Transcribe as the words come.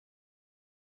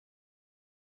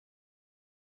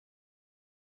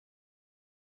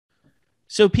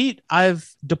So Pete, I've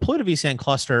deployed a vSAN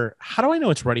cluster. How do I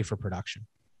know it's ready for production?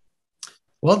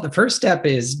 Well, the first step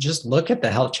is just look at the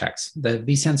health checks. The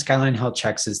vSAN Skyline health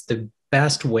checks is the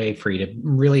best way for you to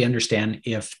really understand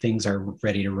if things are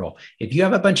ready to roll. If you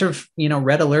have a bunch of,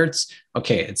 red alerts,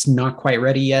 okay, it's not quite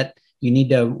ready yet. You need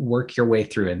to work your way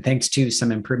through. And thanks to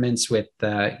some improvements with,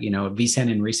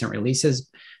 vSAN in recent releases,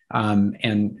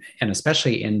 and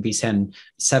especially in vSAN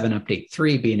 7 Update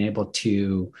 3, being able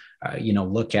to,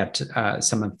 look at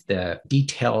some of the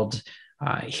detailed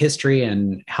history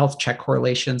and health check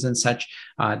correlations and such,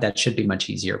 that should be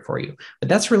much easier for you. But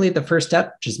that's really the first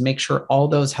step. Just make sure all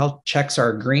those health checks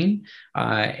are green.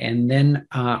 And then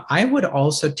I would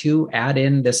also to add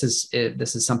in, this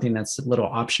is something that's a little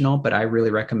optional, but I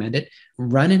really recommend it.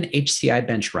 Run an HCI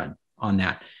bench run on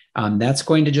that. That's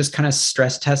going to just kind of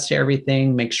stress test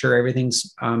everything, make sure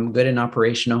everything's good and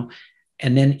operational.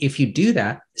 And then if you do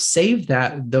that, save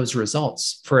those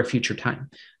results for a future time.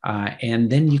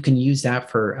 And then you can use that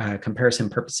for comparison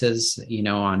purposes,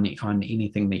 on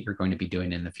anything that you're going to be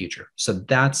doing in the future. So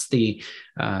that's the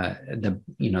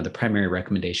primary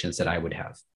recommendations that I would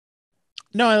have.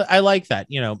 No, I like that.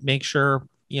 Make sure,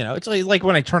 it's like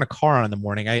when I turn a car on in the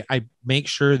morning, I make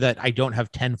sure that I don't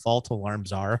have 10 fault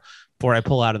alarms before I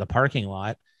pull out of the parking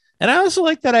lot. And I also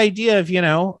like that idea of,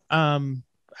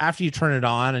 after you turn it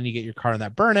on and you get your car in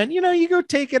that burn in, you go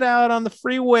take it out on the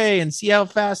freeway and see how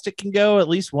fast it can go at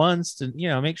least once to,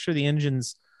 make sure the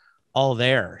engine's all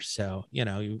there. So,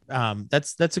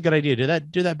 that's a good idea.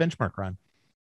 Do that benchmark run.